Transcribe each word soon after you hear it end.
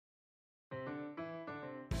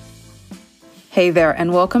Hey there,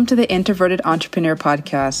 and welcome to the Introverted Entrepreneur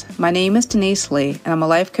Podcast. My name is Denise Lee, and I'm a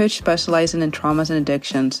life coach specializing in traumas and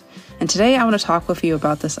addictions. And today I want to talk with you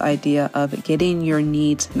about this idea of getting your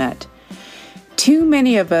needs met. Too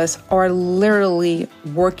many of us are literally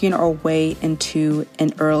working our way into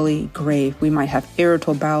an early grave. We might have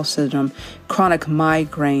irritable bowel syndrome, chronic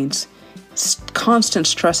migraines, constant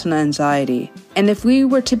stress and anxiety. And if we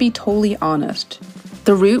were to be totally honest,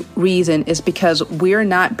 the root reason is because we're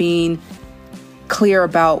not being clear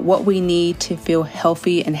about what we need to feel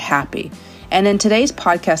healthy and happy. And in today's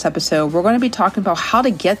podcast episode, we're going to be talking about how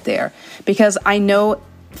to get there, because I know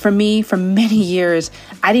for me, for many years,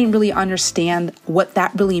 I didn't really understand what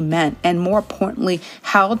that really meant. And more importantly,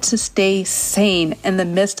 how to stay sane in the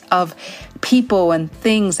midst of people and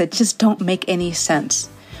things that just don't make any sense.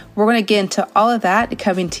 We're going to get into all of that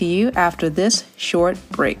coming to you after this short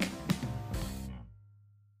break.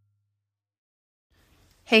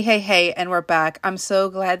 Hey, and we're back. I'm so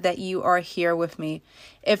glad that you are here with me.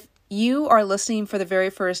 If you are listening for the very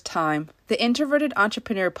first time, the Introverted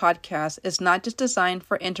Entrepreneur Podcast is not just designed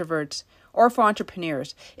for introverts or for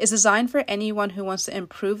entrepreneurs. It's designed for anyone who wants to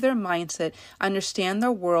improve their mindset, understand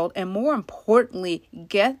their world, and more importantly,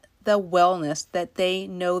 get the wellness that they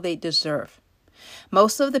know they deserve.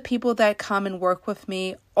 Most of the people that come and work with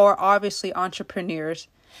me are obviously entrepreneurs,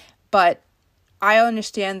 but I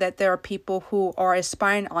understand that there are people who are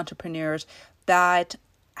aspiring entrepreneurs that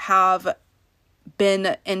have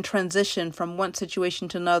been in transition from one situation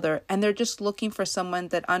to another, and they're just looking for someone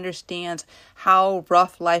that understands how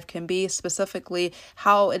rough life can be, specifically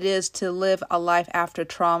how it is to live a life after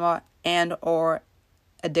trauma and or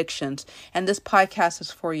addictions. And this podcast is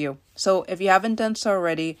for you. So if you haven't done so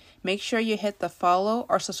already, make sure you hit the follow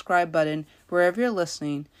or subscribe button wherever you're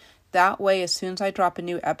listening. That way, as soon as I drop a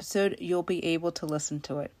new episode, you'll be able to listen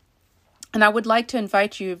to it. And I would like to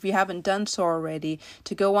invite you, if you haven't done so already,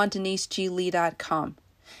 to go on deniseglee.com.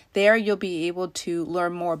 There, you'll be able to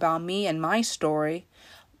learn more about me and my story,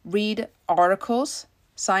 read articles,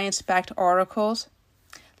 science-backed articles,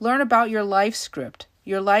 learn about your life script.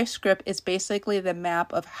 Your life script is basically the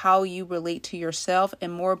map of how you relate to yourself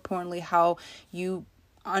and, more importantly, how you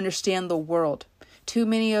understand the world. Too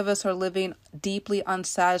many of us are living deeply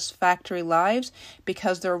unsatisfactory lives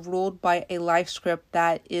because they're ruled by a life script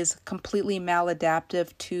that is completely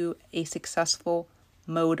maladaptive to a successful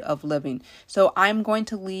mode of living. So I'm going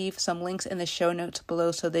to leave some links in the show notes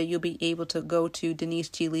below so that you'll be able to go to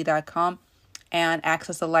deniseglee.com and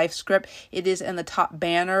access the life script. It is in the top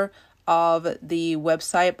banner of the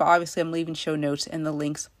website, but obviously I'm leaving show notes in the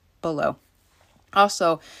links below.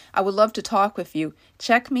 Also, I would love to talk with you.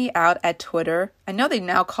 Check me out at Twitter. I know they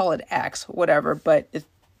now call it X, whatever, but you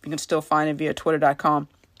can still find it via twitter.com.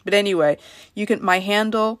 But anyway, my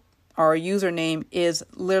handle or username is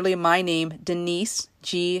literally my name, Denise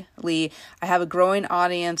G. Lee. I have a growing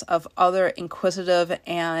audience of other inquisitive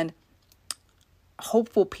and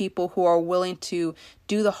hopeful people who are willing to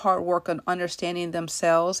do the hard work on understanding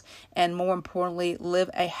themselves and, more importantly, live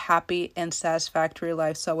a happy and satisfactory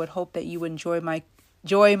life. So I would hope that you join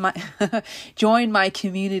my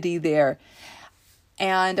community there.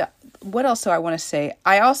 And what else do I want to say?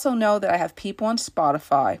 I also know that I have people on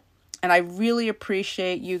Spotify, and I really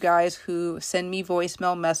appreciate you guys who send me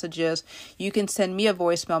voicemail messages. You can send me a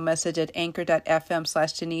voicemail message at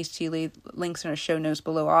anchor.fm/DeniseGlee. Links in our show notes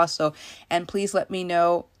below also. And please let me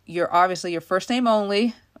know your first name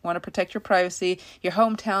only. I want to protect your privacy, your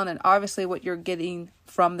hometown, and obviously what you're getting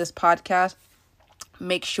from this podcast.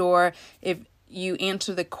 Make sure if you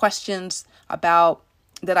answer the questions about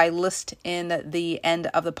that I list in the end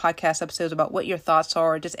of the podcast episodes about what your thoughts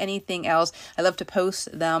are, or just anything else. I love to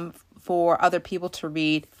post them for other people to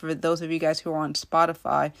read, for those of you guys who are on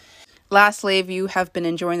Spotify. Lastly, if you have been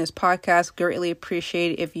enjoying this podcast, greatly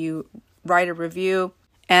appreciate if you write a review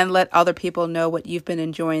and let other people know what you've been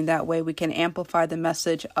enjoying. That way we can amplify the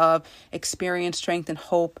message of experience, strength, and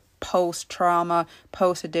hope post-trauma,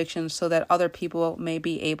 post-addiction, so that other people may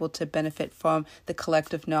be able to benefit from the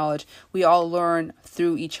collective knowledge. We all learn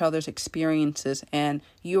through each other's experiences, and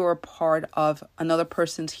you are part of another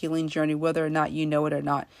person's healing journey, whether or not you know it or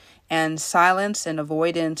not. And silence and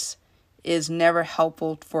avoidance is never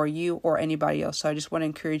helpful for you or anybody else. So I just want to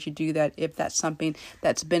encourage you to do that if that's something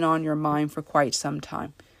that's been on your mind for quite some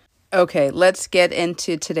time. Okay, let's get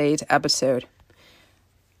into today's episode.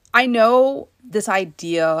 I know this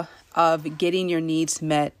idea of getting your needs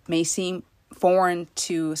met may seem foreign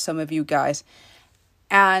to some of you guys,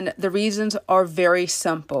 and the reasons are very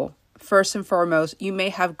simple. First and foremost, you may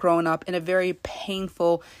have grown up in a very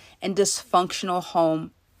painful and dysfunctional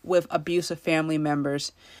home with abusive family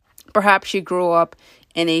members. Perhaps you grew up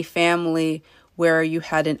in a family where you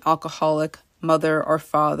had an alcoholic mother or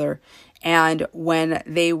father, and when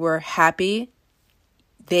they were happy,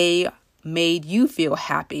 they made you feel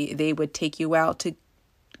happy. They would take you out to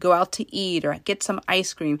go out to eat or get some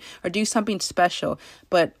ice cream or do something special.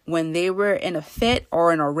 But when they were in a fit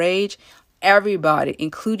or in a rage, everybody,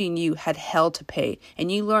 including you, had hell to pay.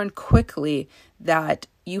 And you learned quickly that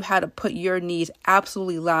you had to put your needs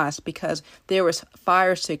absolutely last because there was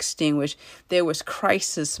fires to extinguish. There was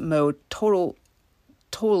crisis mode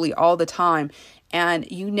totally all the time. And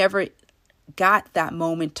you never got that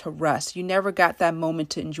moment to rest. You never got that moment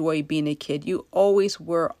to enjoy being a kid. You always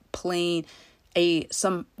were playing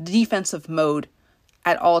some defensive mode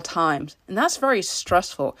at all times. And that's very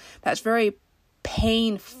stressful. That's very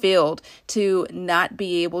pain-filled to not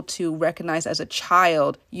be able to recognize as a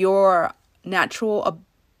child your natural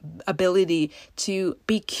ability to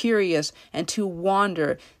be curious and to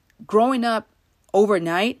wander. Growing up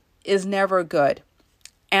overnight is never good.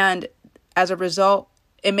 And as a result,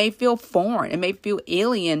 it may feel foreign. It may feel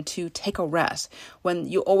alien to take a rest when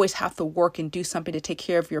you always have to work and do something to take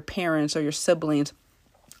care of your parents or your siblings.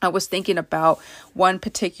 I was thinking about one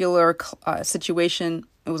particular situation.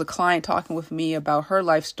 It was a client talking with me about her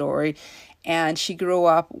life story, and she grew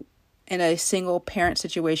up in a single parent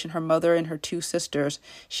situation, her mother and her two sisters.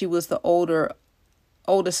 She was the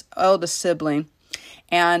eldest sibling.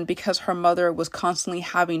 And because her mother was constantly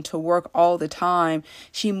having to work all the time,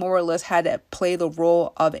 she more or less had to play the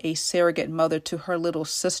role of a surrogate mother to her little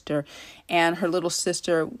sister. And her little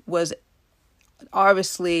sister was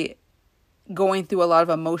obviously going through a lot of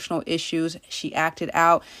emotional issues. She acted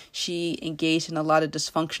out. She engaged in a lot of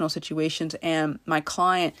dysfunctional situations. And my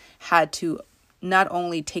client had to not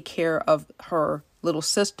only take care of her little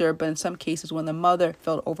sister, but in some cases when the mother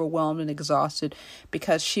felt overwhelmed and exhausted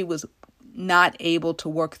because she was not able to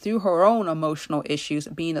work through her own emotional issues,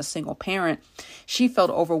 being a single parent, she felt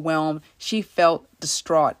overwhelmed. She felt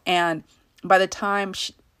distraught. And by the time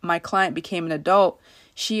my client became an adult,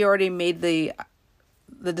 she already made the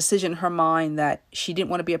decision in her mind that she didn't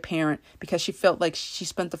want to be a parent because she felt like she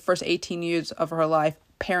spent the first 18 years of her life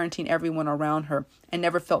parenting everyone around her and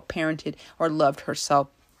never felt parented or loved herself.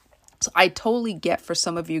 So I totally get for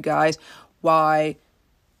some of you guys why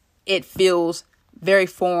it feels very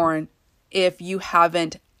foreign if you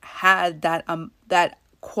haven't had that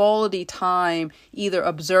quality time, either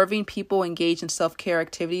observing people engage in self-care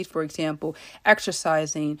activities, for example,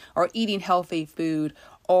 exercising or eating healthy food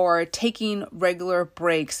or taking regular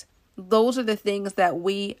breaks. Those are the things that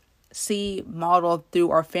we see modeled through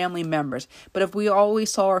our family members. But if we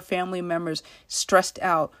always saw our family members stressed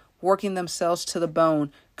out, working themselves to the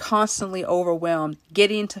bone, constantly overwhelmed,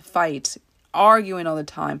 getting into fights, arguing all the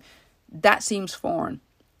time, that seems foreign.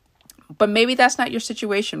 But maybe that's not your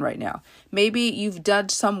situation right now. Maybe you've done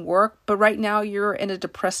some work, but right now you're in a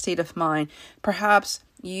depressed state of mind. Perhaps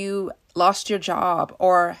you lost your job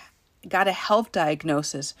or got a health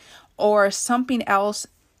diagnosis or something else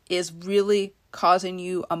is really causing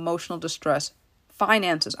you emotional distress.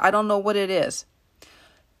 Finances, I don't know what it is.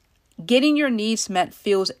 Getting your needs met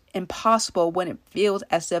feels impossible when it feels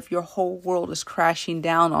as if your whole world is crashing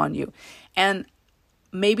down on you. And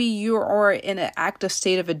maybe you are in an active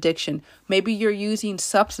state of addiction. Maybe you're using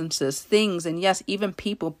substances, things, and yes, even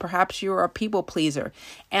people. Perhaps you're a people pleaser.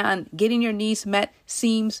 And getting your needs met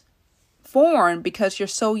seems foreign because you're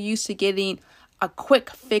so used to getting a quick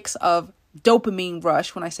fix of dopamine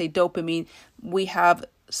rush. When I say dopamine, we have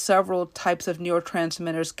several types of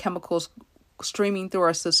neurotransmitters, chemicals streaming through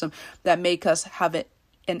our system that make us have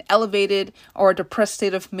an elevated or a depressed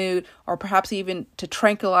state of mood, or perhaps even to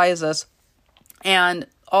tranquilize us. And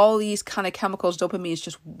all these kind of chemicals, dopamine is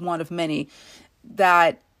just one of many,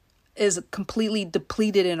 that is completely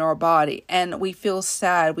depleted in our body. And we feel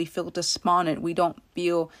sad, we feel despondent, we don't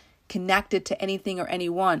feel connected to anything or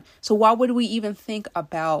anyone. So why would we even think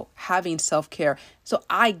about having self-care? So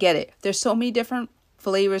I get it. There's so many different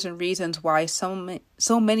flavors and reasons why so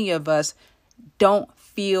many of us don't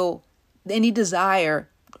feel any desire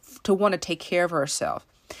to want to take care of ourselves.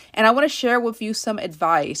 And I want to share with you some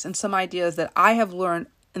advice and some ideas that I have learned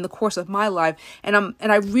in the course of my life. And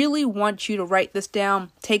I really want you to write this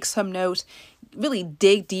down, take some notes, really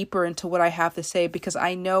dig deeper into what I have to say, because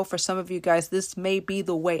I know for some of you guys, this may be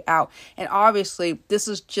the way out. And obviously, this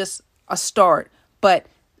is just a start, but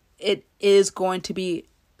it is going to be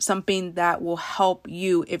something that will help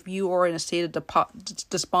you if you are in a state of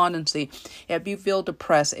despondency, if you feel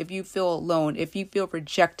depressed, if you feel alone, if you feel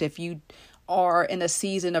rejected, if you are in a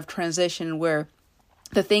season of transition where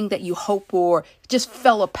the thing that you hope for just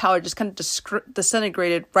fell apart, just kind of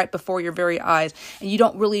disintegrated right before your very eyes, and you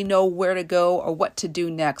don't really know where to go or what to do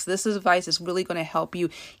next. This advice is really going to help you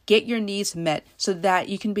get your needs met so that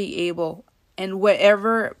you can be able, in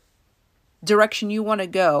whatever direction you want to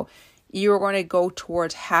go, you're going to go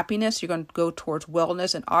towards happiness, you're going to go towards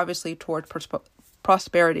wellness, and obviously towards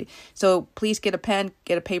prosperity. So please get a pen,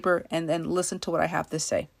 get a paper, and then listen to what I have to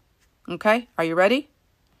say. Okay, are you ready?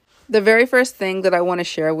 The very first thing that I want to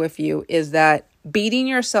share with you is that beating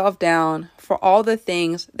yourself down for all the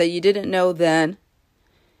things that you didn't know then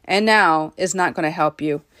and now is not going to help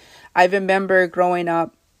you. I remember growing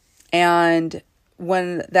up, and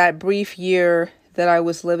when that brief year that I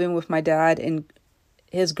was living with my dad and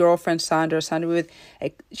his girlfriend, Sandra,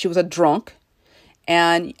 she was a drunk.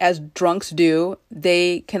 And as drunks do,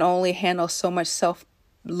 they can only handle so much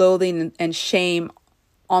self-loathing and shame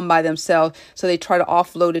on by themselves, so they try to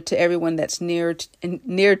offload it to everyone that's near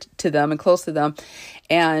to them and close to them.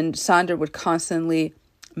 And Sandra would constantly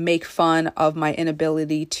make fun of my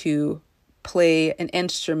inability to play an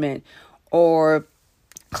instrument or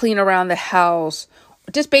clean around the house,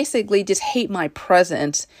 just basically just hate my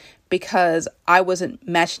presence because I wasn't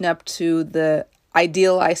matching up to the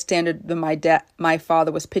idealized standard that my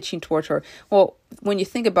father was pitching towards her. Well, when you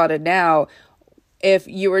think about it now, if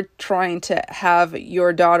you were trying to have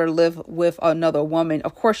your daughter live with another woman,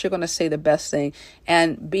 of course you're going to say the best thing.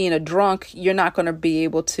 And being a drunk, you're not going to be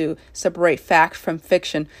able to separate fact from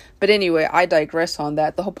fiction. But anyway, I digress on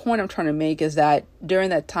that. The whole point I'm trying to make is that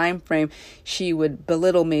during that time frame, she would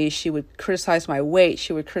belittle me. She would criticize my weight.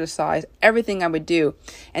 She would criticize everything I would do.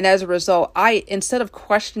 And as a result, instead of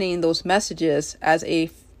questioning those messages as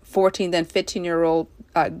a 14, then 15-year-old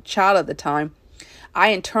child at the time,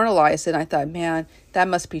 I internalized it. I thought, man, that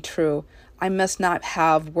must be true. I must not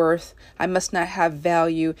have worth. I must not have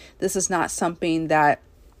value. This is not something that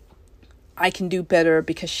I can do better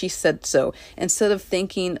because she said so. Instead of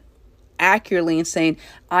thinking accurately and saying,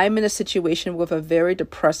 I'm in a situation with a very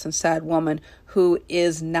depressed and sad woman who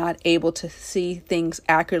is not able to see things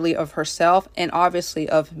accurately of herself and obviously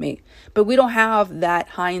of me. But we don't have that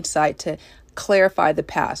hindsight to clarify the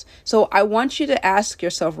past. So I want you to ask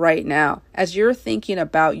yourself right now, as you're thinking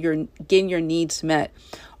about getting your needs met,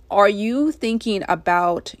 are you thinking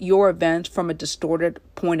about your events from a distorted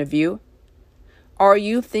point of view? Are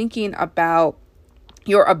you thinking about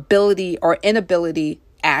your ability or inability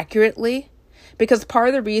accurately? Because part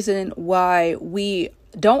of the reason why we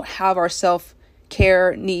don't have our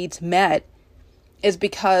self-care needs met is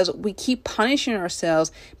because we keep punishing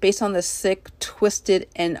ourselves based on the sick, twisted,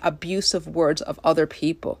 and abusive words of other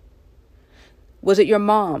people. Was it your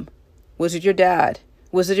mom? Was it your dad?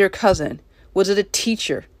 Was it your cousin? Was it a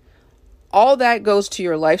teacher? All that goes to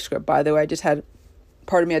your life script, by the way. I just have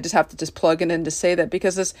to plug it in to say that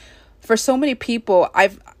because for so many people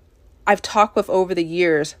I've talked with over the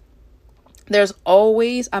years, there's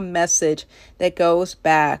always a message that goes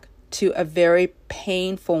back to a very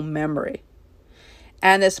painful memory.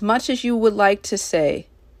 And as much as you would like to say,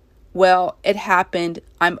 well, it happened,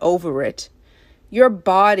 I'm over it, your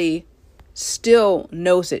body still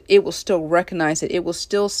knows it. It will still recognize it. It will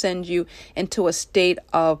still send you into a state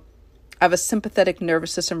of a sympathetic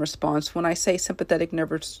nervous system response. When I say sympathetic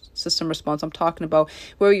nervous system response, I'm talking about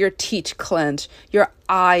where your teeth clench, your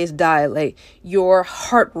eyes dilate, your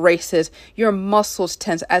heart races, your muscles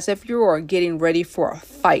tense as if you are getting ready for a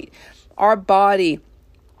fight. Our body,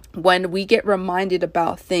 when we get reminded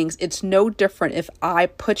about things, it's no different if I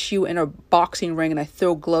put you in a boxing ring and I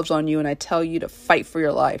throw gloves on you and I tell you to fight for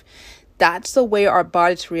your life. That's the way our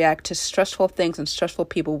bodies react to stressful things and stressful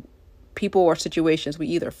people or situations. We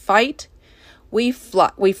either fight, we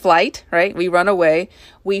flight, right? We run away,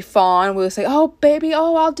 we fawn, we'll say, oh, baby,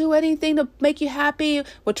 oh, I'll do anything to make you happy.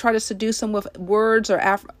 We'll try to seduce them with words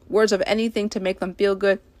or words of anything to make them feel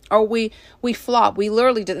good. Or we flop. We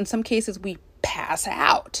literally, in some cases, we pass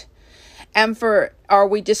out. Or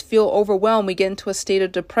we just feel overwhelmed. We get into a state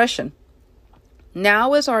of depression.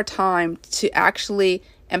 Now is our time to actually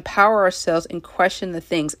empower ourselves and question the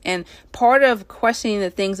things. And part of questioning the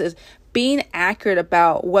things is being accurate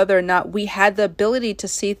about whether or not we had the ability to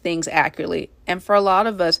see things accurately. And for a lot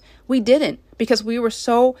of us, we didn't, because we were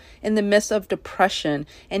so in the midst of depression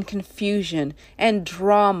and confusion and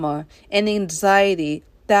drama and anxiety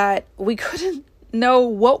that we couldn't know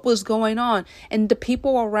what was going on. And the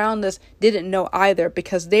people around us didn't know either,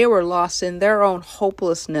 because they were lost in their own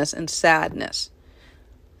hopelessness and sadness.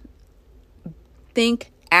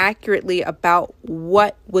 Think accurately about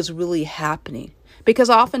what was really happening.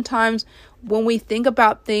 Because oftentimes when we think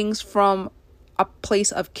about things from a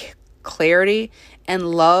place of clarity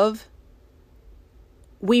and love,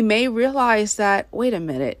 we may realize that, wait a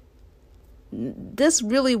minute, this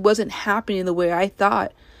really wasn't happening the way I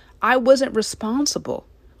thought. I wasn't responsible.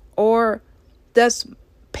 Or this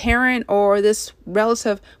parent or this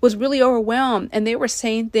relative was really overwhelmed and they were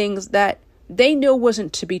saying things that they knew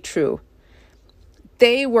wasn't to be true.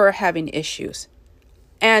 They were having issues.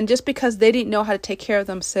 And just because they didn't know how to take care of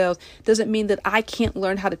themselves doesn't mean that I can't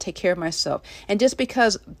learn how to take care of myself. And just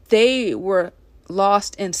because they were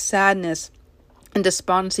lost in sadness and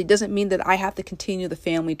despondency doesn't mean that I have to continue the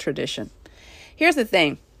family tradition. Here's the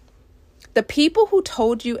thing. The people who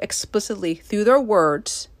told you explicitly through their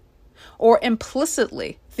words or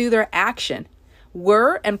implicitly through their action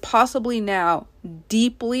were and possibly now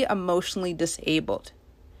deeply emotionally disabled.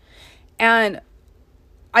 And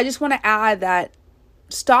I just want to add that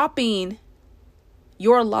stopping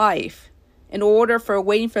your life in order for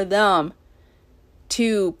waiting for them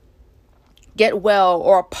to get well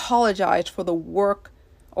or apologize for the work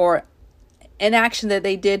or inaction that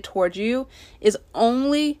they did towards you is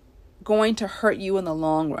only going to hurt you in the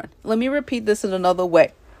long run. Let me repeat this in another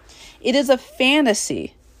way. It is a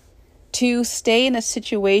fantasy to stay in a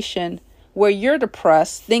situation where you're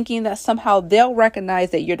depressed, thinking that somehow they'll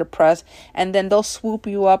recognize that you're depressed, and then they'll swoop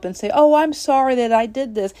you up and say, oh, I'm sorry that I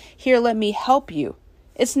did this. Here, let me help you.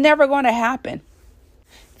 It's never going to happen.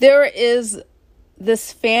 There is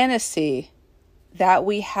this fantasy that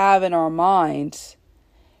we have in our minds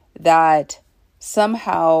that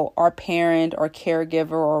somehow our parent or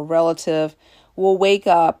caregiver or relative will wake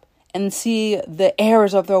up and see the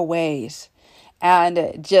errors of their ways.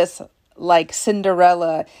 And just like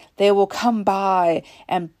Cinderella, they will come by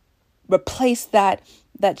and replace that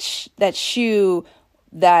shoe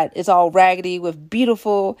that is all raggedy with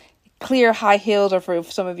beautiful clear high heels. Or for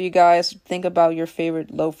some of you guys, think about your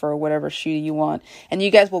favorite loafer or whatever shoe you want, and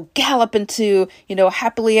you guys will gallop into,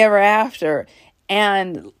 happily ever after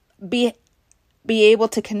and be able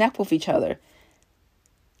to connect with each other.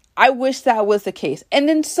 I wish that was the case. And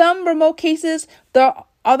in some remote cases, the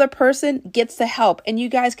other person gets the help and you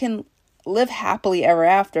guys can live happily ever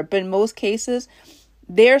after. But in most cases,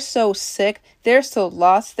 they're so sick, they're so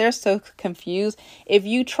lost, they're so confused. If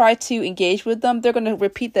you try to engage with them, they're going to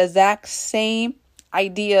repeat the exact same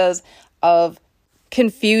ideas of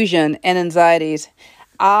confusion and anxieties.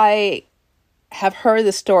 I have heard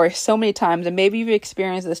this story so many times, and maybe you've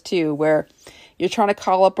experienced this too, where you're trying to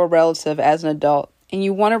call up a relative as an adult and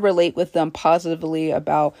you want to relate with them positively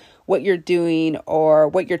about what you're doing or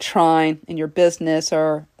what you're trying in your business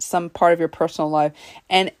or some part of your personal life.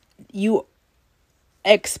 And you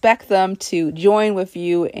expect them to join with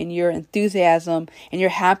you in your enthusiasm and your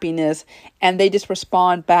happiness. And they just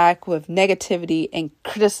respond back with negativity and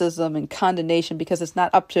criticism and condemnation because it's not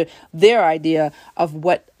up to their idea of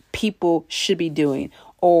what people should be doing.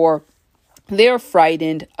 Or they're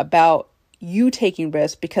frightened about you taking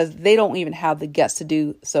risks because they don't even have the guts to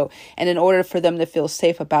do so. And in order for them to feel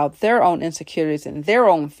safe about their own insecurities and their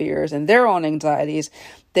own fears and their own anxieties,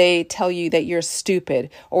 they tell you that you're stupid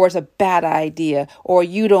or it's a bad idea or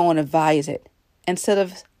you don't advise it. Instead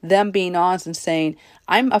of them being honest and saying,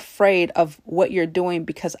 I'm afraid of what you're doing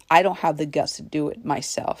because I don't have the guts to do it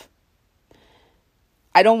myself.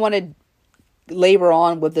 I don't want to labor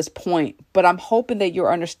on with this point, but I'm hoping that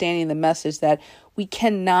you're understanding the message that we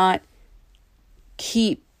cannot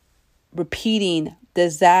keep repeating the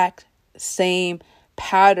exact same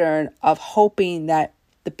pattern of hoping that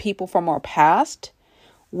the people from our past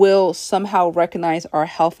will somehow recognize our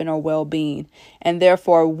health and our well-being, and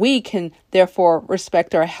therefore we can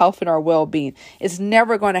respect our health and our well-being. It's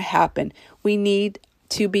never going to happen. We need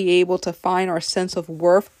to be able to find our sense of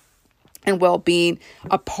worth and well-being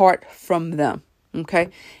apart from them.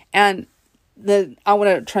 Okay. And I want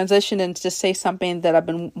to transition and just say something that I've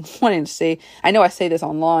been wanting to say. I know I say this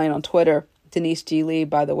online on Twitter, Denise G. Lee,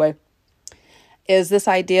 by the way, is this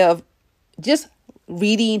idea of just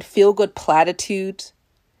reading feel-good platitudes,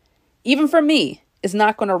 even for me, is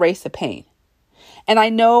not going to erase the pain. And I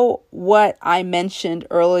know what I mentioned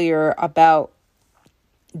earlier about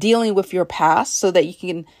dealing with your past so that you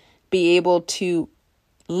can be able to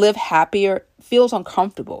live happier feels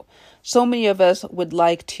uncomfortable. So many of us would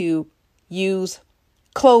like to use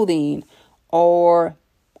clothing or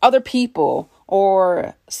other people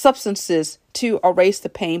or substances to erase the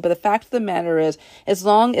pain. But the fact of the matter is, as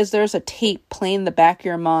long as there's a tape playing in the back of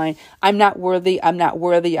your mind, I'm not worthy, I'm not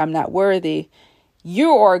worthy, I'm not worthy,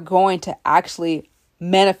 you are going to actually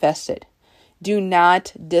manifest it. Do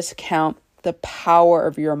not discount the power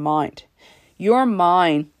of your mind. Your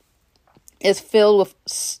mind is filled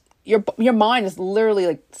with, your mind is literally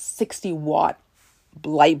like 60 watt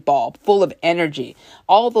light bulb, full of energy.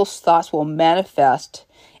 All those thoughts will manifest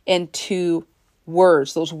into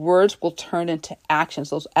words. Those words will turn into actions.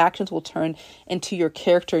 Those actions will turn into your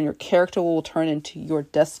character, and your character will turn into your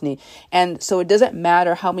destiny. And so it doesn't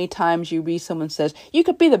matter how many times you read someone says, you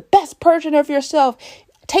could be the best version of yourself.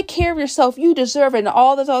 Take care of yourself. You deserve it. And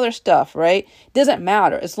all this other stuff, right? Doesn't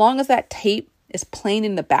matter. As long as that tape is playing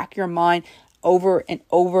in the back of your mind over and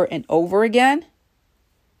over and over again,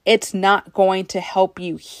 it's not going to help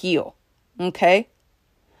you heal. Okay?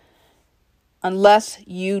 Unless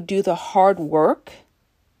you do the hard work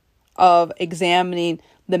of examining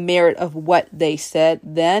the merit of what they said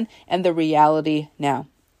then and the reality now.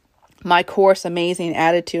 My course, Amazing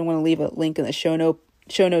Attitude, I'm going to leave a link in the show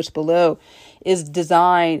notes below, is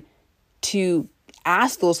designed to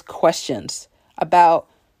ask those questions about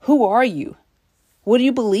who are you? What do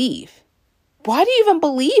you believe? Why do you even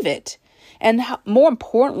believe it? And more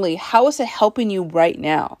importantly, how is it helping you right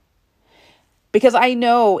now? Because I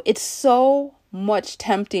know it's so much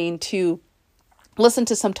tempting to listen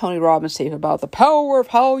to some Tony Robbins tape about the power of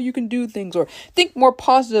how you can do things or think more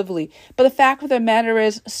positively. But the fact of the matter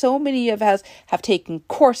is, so many of us have taken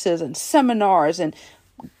courses and seminars and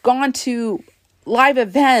gone to live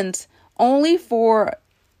events only for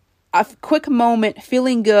a quick moment,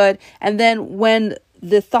 feeling good. And then when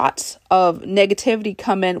the thoughts of negativity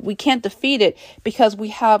come in, we can't defeat it because we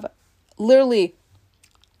have literally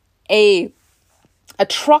a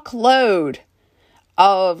truckload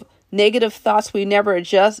of negative thoughts we never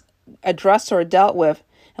addressed or dealt with.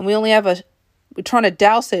 And we're trying to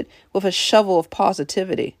douse it with a shovel of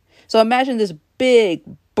positivity. So imagine this big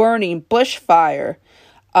burning bushfire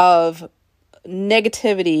of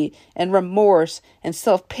negativity and remorse and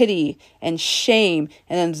self-pity and shame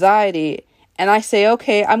and anxiety. And I say,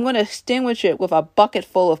 okay, I'm going to extinguish it with a bucket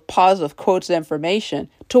full of positive quotes and information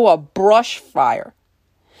to a brush fire.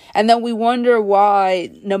 And then we wonder why,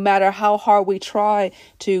 no matter how hard we try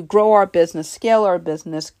to grow our business, scale our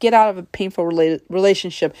business, get out of a painful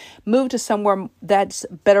relationship, move to somewhere that's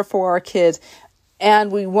better for our kids,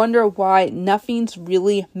 and we wonder why nothing's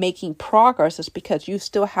really making progress, is because you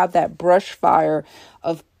still have that brush fire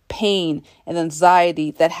of pain and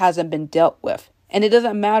anxiety that hasn't been dealt with. And it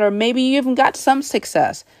doesn't matter. Maybe you even got some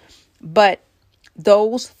success, but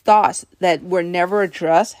those thoughts that were never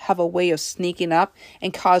addressed have a way of sneaking up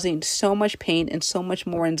and causing so much pain and so much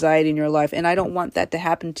more anxiety in your life. And I don't want that to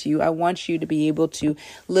happen to you. I want you to be able to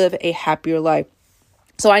live a happier life.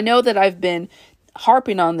 So I know that I've been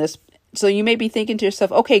harping on this. So you may be thinking to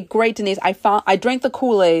yourself, okay, great, Denise, I drank the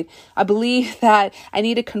Kool-Aid. I believe that I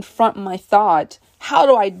need to confront my thought. How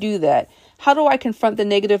do I do that? How do I confront the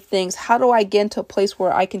negative things? How do I get into a place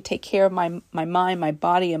where I can take care of my mind, my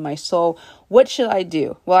body, and my soul? What should I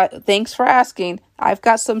do? Well, thanks for asking. I've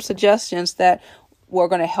got some suggestions that were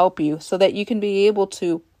going to help you so that you can be able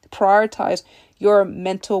to prioritize your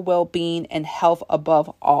mental well-being and health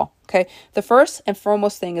above all. Okay. The first and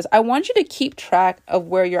foremost thing is I want you to keep track of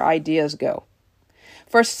where your ideas go.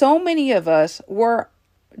 For so many of us, we're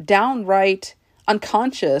downright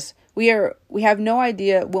unconscious. We have no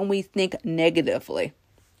idea when we think negatively.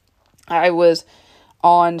 I was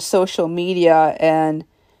on social media and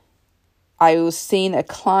I was seeing a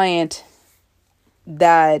client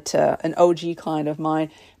that an OG client of mine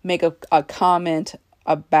make a comment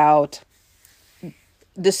about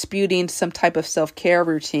disputing some type of self-care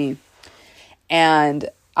routine. And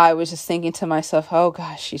I was just thinking to myself, oh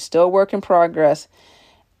gosh, she's still a work in progress.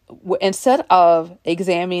 Instead of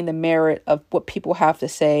examining the merit of what people have to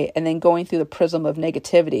say and then going through the prism of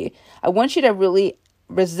negativity, I want you to really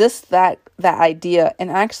resist that idea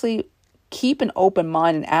and actually keep an open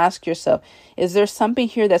mind and ask yourself, is there something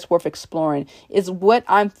here that's worth exploring? Is what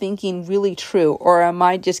I'm thinking really true? Or am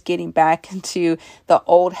I just getting back into the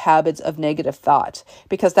old habits of negative thoughts?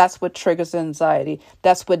 Because that's what triggers anxiety.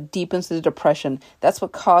 That's what deepens the depression. That's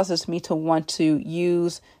what causes me to want to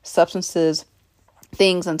use substances,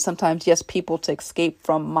 things, and sometimes, yes, people to escape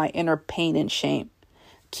from my inner pain and shame.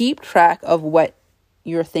 Keep track of what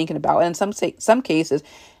you're thinking about. And in some cases,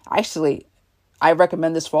 actually, I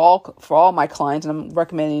recommend this for all my clients, and I'm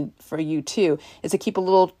recommending for you too, is to keep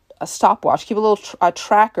a stopwatch, keep a little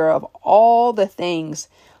tracker of all the things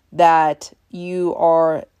that you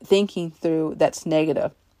are thinking through that's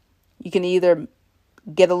negative. You can either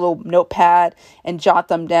get a little notepad and jot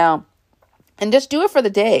them down and just do it for the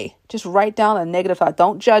day. Just write down a negative thought.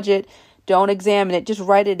 Don't judge it. Don't examine it. Just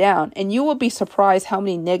write it down. And you will be surprised how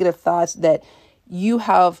many negative thoughts that you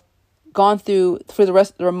have gone through the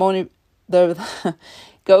rest of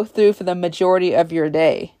go through for the majority of your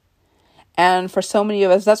day. And for so many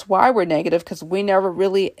of us, that's why we're negative, because we never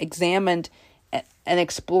really examined and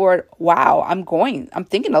explored, wow, I'm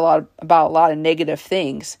thinking about a lot of negative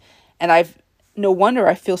things. And no wonder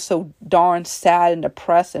I feel so darn sad and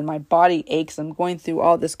depressed and my body aches. I'm going through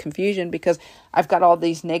all this confusion because I've got all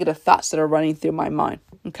these negative thoughts that are running through my mind.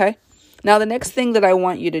 Okay. Now, the next thing that I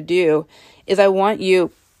want you to do is I want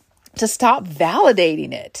you to stop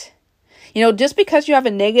validating it. Just because you have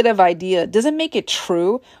a negative idea doesn't make it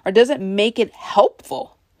true or doesn't make it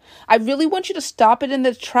helpful. I really want you to stop it in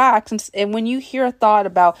the tracks. And when you hear a thought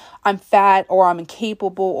about I'm fat or I'm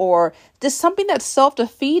incapable or just something that's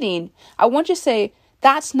self-defeating, I want you to say,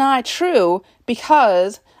 that's not true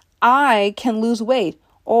because I can lose weight,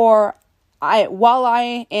 or while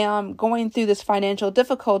I am going through this financial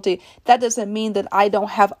difficulty, that doesn't mean that I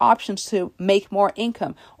don't have options to make more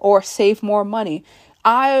income or save more money.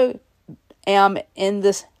 I am in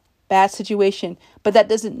this bad situation, but that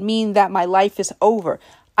doesn't mean that my life is over.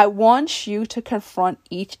 I want you to confront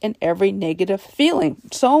each and every negative feeling.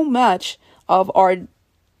 So much of our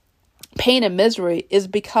pain and misery is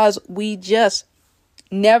because we just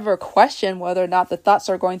never question whether or not the thoughts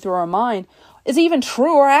are going through our mind is even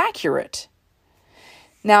true or accurate.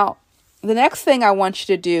 Now, the next thing I want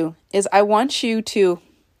you to do is I want you to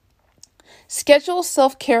schedule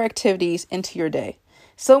self-care activities into your day.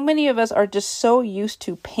 So many of us are just so used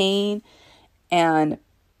to pain and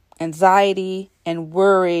anxiety and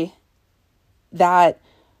worry that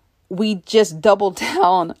we just double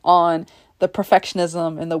down on the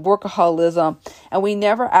perfectionism and the workaholism. And we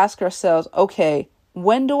never ask ourselves, okay,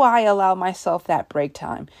 when do I allow myself that break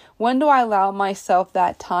time? When do I allow myself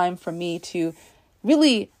that time for me to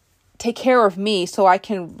really take care of me so I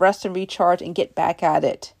can rest and recharge and get back at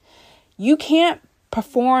it? You can't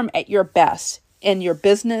perform at your best in your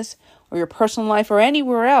business or your personal life or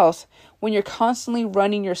anywhere else when you're constantly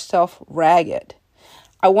running yourself ragged.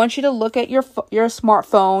 I want you to look at your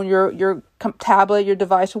smartphone, your tablet, your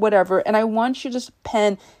device, or whatever, and I want you to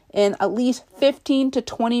spend in at least 15 to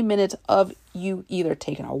 20 minutes of you either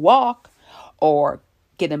taking a walk or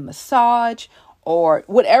getting a massage or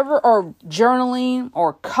whatever, or journaling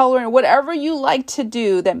or coloring, whatever you like to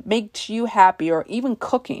do that makes you happy, or even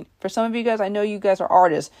cooking. For some of you guys, I know you guys are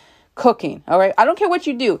artists, cooking. All right. I don't care what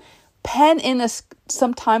you do. Pen in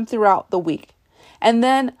some time throughout the week. And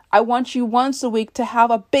then I want you once a week to have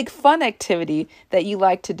a big fun activity that you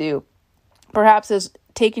like to do. Perhaps it's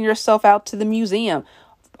taking yourself out to the museum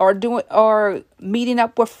or meeting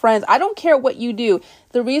up with friends. I don't care what you do.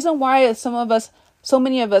 The reason why so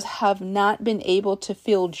many of us have not been able to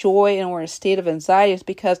feel joy and we're in a state of anxiety is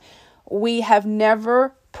because we have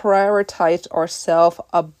never prioritized ourselves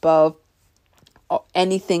above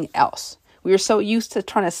anything else. We are so used to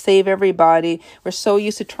trying to save everybody. We're so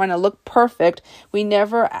used to trying to look perfect. We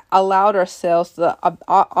never allowed ourselves the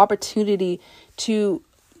opportunity to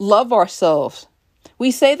love ourselves. We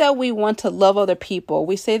say that we want to love other people.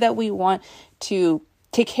 We say that we want to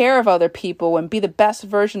take care of other people and be the best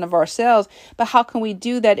version of ourselves. But how can we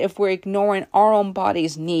do that if we're ignoring our own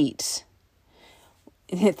body's needs?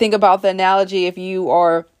 Think about the analogy if you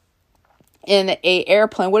are in a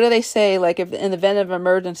airplane. What do they say? Like if in the event of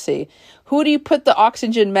emergency, who do you put the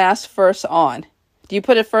oxygen mask first on? Do you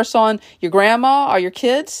put it first on your grandma or your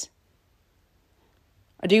kids?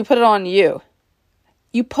 Or do you put it on you?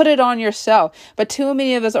 You put it on yourself. But too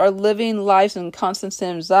many of us are living lives in constant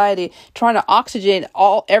anxiety, trying to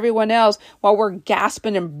oxygenate everyone else while we're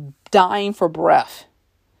gasping and dying for breath.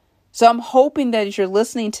 So I'm hoping that as you're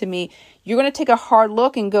listening to me, you're going to take a hard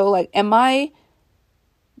look and go like, am I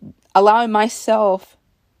allowing myself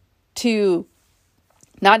to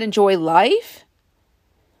not enjoy life?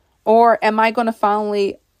 Or am I going to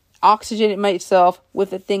finally oxygenate myself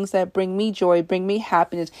with the things that bring me joy, bring me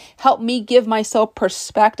happiness, help me give myself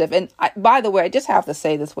perspective? And by the way, I just have to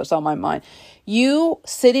say this, what's on my mind. You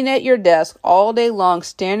sitting at your desk all day long,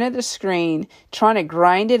 staring at the screen, trying to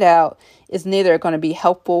grind it out is neither going to be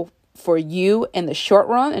helpful for you in the short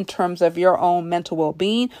run in terms of your own mental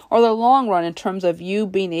well-being, or the long run in terms of you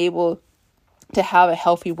being able to have a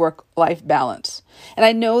healthy work-life balance. And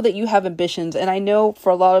I know that you have ambitions, and I know for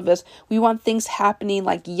a lot of us, we want things happening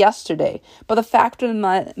like yesterday. But the fact of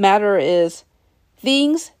the matter is,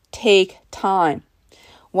 things take time.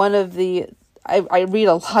 I read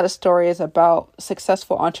a lot of stories about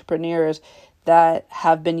successful entrepreneurs that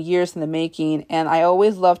have been years in the making, and I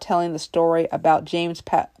always love telling the story about James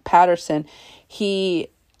Patterson. He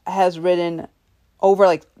has written over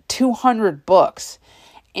like 200 books,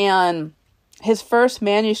 and his first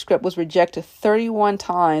manuscript was rejected 31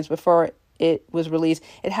 times before it was released.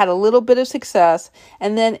 It had a little bit of success.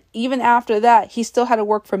 And then even after that, he still had to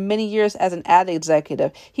work for many years as an ad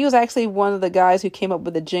executive. He was actually one of the guys who came up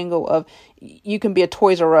with the jingle of, "You can be a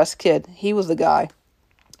Toys R Us kid." He was the guy.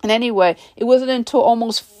 And anyway, it wasn't until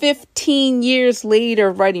almost 15 years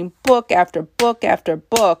later, writing book after book after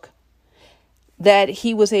book, that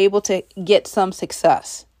he was able to get some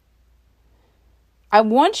success. I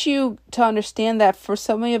want you to understand that for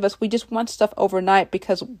so many of us, we just want stuff overnight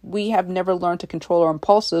because we have never learned to control our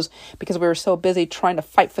impulses because we were so busy trying to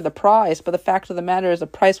fight for the prize. But the fact of the matter is the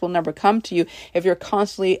prize will never come to you if you're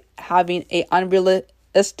constantly having an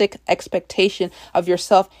unrealistic expectation of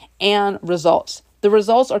yourself and results. The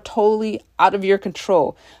results are totally out of your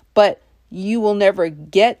control, but you will never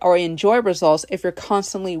get or enjoy results if you're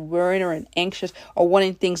constantly worried or anxious or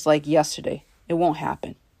wanting things like yesterday. It won't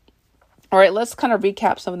happen. All right, let's kind of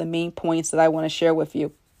recap some of the main points that I want to share with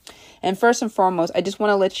you. And first and foremost, I just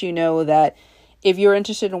want to let you know that if you're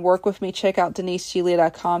interested in work with me, check out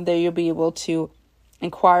DeniseGelia.com. There you'll be able to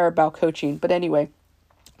inquire about coaching. But anyway,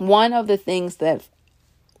 one of the things that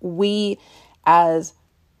we as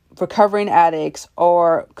recovering addicts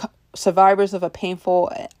or survivors of a painful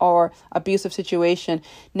or abusive situation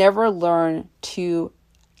never learn to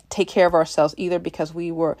take care of ourselves, either because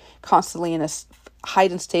we were constantly in a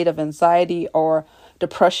heightened state of anxiety or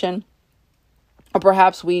depression, or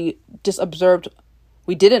perhaps we observed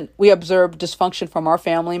dysfunction from our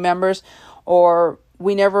family members, or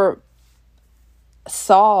we never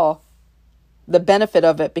saw the benefit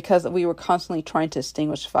of it because we were constantly trying to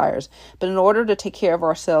extinguish fires. But in order to take care of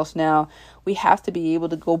ourselves now, we have to be able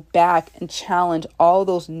to go back and challenge all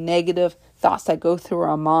those negative thoughts that go through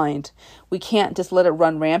our mind. We can't just let it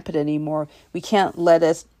run rampant anymore. We can't let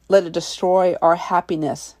it destroy our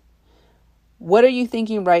happiness. What are you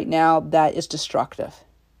thinking right now that is destructive?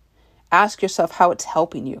 Ask yourself how it's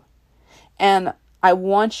helping you. And I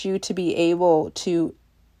want you to be able to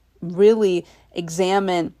really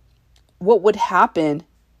examine what would happen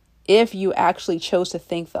if you actually chose to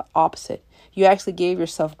think the opposite. You actually gave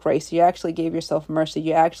yourself grace. You actually gave yourself mercy.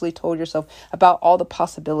 You actually told yourself about all the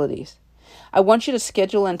possibilities. I want you to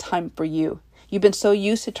schedule in time for you. You've been so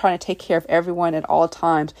used to trying to take care of everyone at all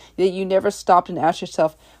times that you never stopped and asked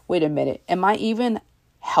yourself, wait a minute, am I even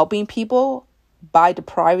helping people by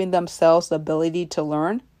depriving themselves the ability to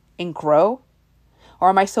learn and grow? Or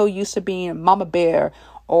am I so used to being mama bear,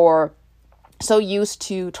 or so used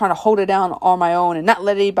to trying to hold it down on my own and not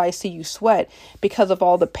let anybody see you sweat because of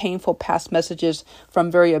all the painful past messages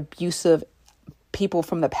from very abusive people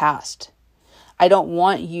from the past? I don't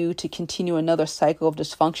want you to continue another cycle of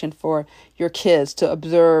dysfunction for your kids to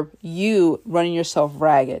observe you running yourself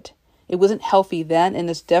ragged. It wasn't healthy then, and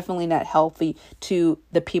it's definitely not healthy to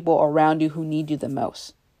the people around you who need you the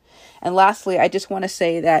most. And lastly, I just want to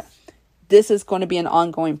say that this is going to be an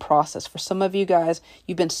ongoing process. For some of you guys,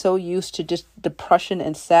 you've been so used to just depression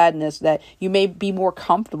and sadness that you may be more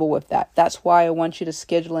comfortable with that. That's why I want you to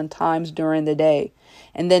schedule in times during the day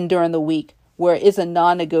and then during the week where it's a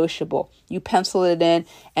non-negotiable. You pencil it in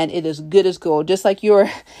and it is good as gold. Just like you're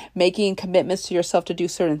making commitments to yourself to do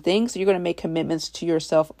certain things, you're going to make commitments to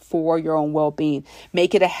yourself for your own well-being.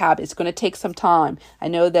 Make it a habit. It's going to take some time. I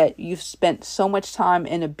know that you've spent so much time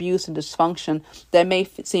in abuse and dysfunction that may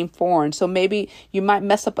seem foreign. So maybe you might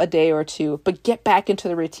mess up a day or two, but get back into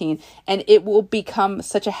the routine and it will become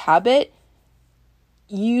such a habit.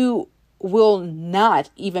 You will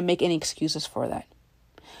not even make any excuses for that.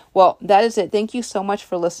 Well, that is it. Thank you so much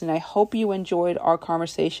for listening. I hope you enjoyed our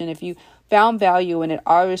conversation. If you found value in it,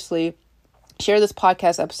 obviously share this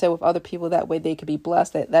podcast episode with other people. That way they can be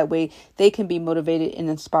blessed. That way they can be motivated and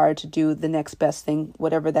inspired to do the next best thing,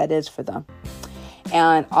 whatever that is for them.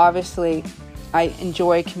 And obviously, I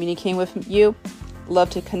enjoy communicating with you. Love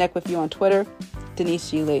to connect with you on Twitter.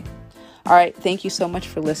 Denise G. Lee. All right. Thank you so much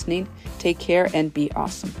for listening. Take care and be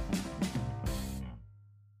awesome.